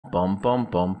Bum bum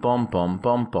bum bum bum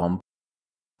bum bum.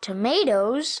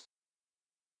 Tomatoes?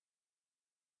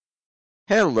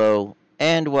 Hello,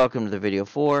 and welcome to the video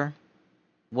for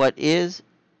what is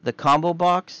the combo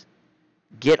box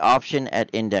get option at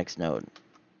index node.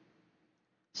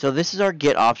 So this is our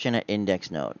get option at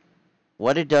index node.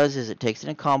 What it does is it takes in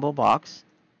a combo box,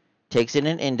 takes in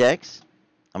an index,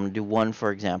 I'm going to do 1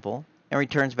 for example, and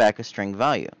returns back a string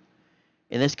value.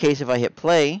 In this case, if I hit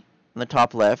play, on the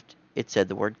top left, it said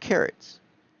the word carrots.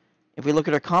 If we look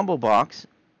at our combo box,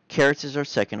 carrots is our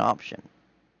second option.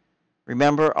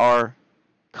 Remember, our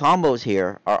combos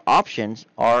here, our options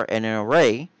are in an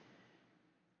array,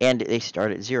 and they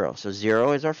start at 0. So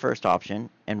 0 is our first option,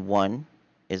 and 1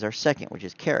 is our second, which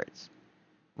is carrots.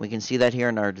 We can see that here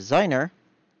in our designer.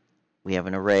 We have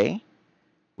an array.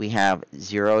 We have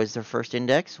 0 is their first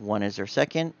index, 1 is their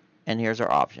second, and here's our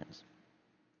options.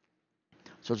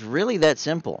 So it's really that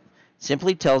simple.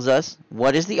 Simply tells us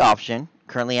what is the option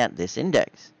currently at this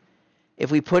index.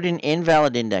 If we put an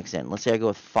invalid index in, let's say I go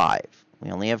with 5. We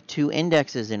only have 2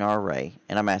 indexes in our array,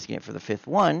 and I'm asking it for the 5th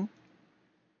one.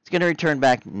 It's going to return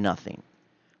back nothing.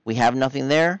 We have nothing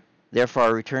there, therefore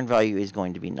our return value is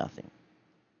going to be nothing.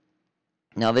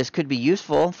 Now this could be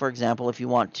useful, for example, if you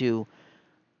want to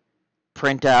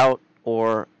print out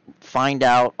or find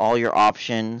out all your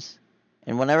options.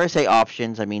 And whenever I say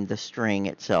options, I mean the string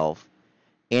itself.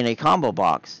 In a combo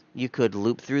box, you could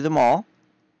loop through them all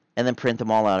and then print them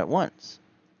all out at once.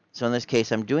 So in this case,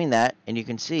 I'm doing that, and you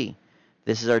can see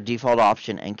this is our default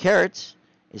option, and carrots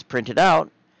is printed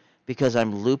out because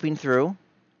I'm looping through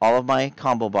all of my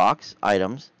combo box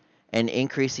items and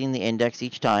increasing the index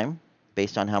each time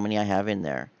based on how many I have in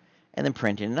there, and then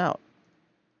printing it out.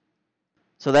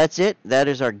 So that's it. That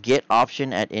is our get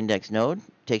option at index node.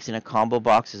 Takes in a combo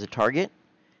box as a target,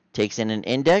 takes in an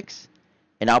index,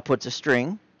 and outputs a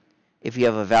string. If you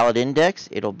have a valid index,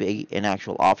 it'll be an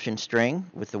actual option string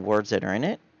with the words that are in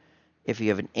it. If you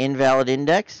have an invalid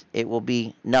index, it will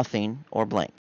be nothing or blank.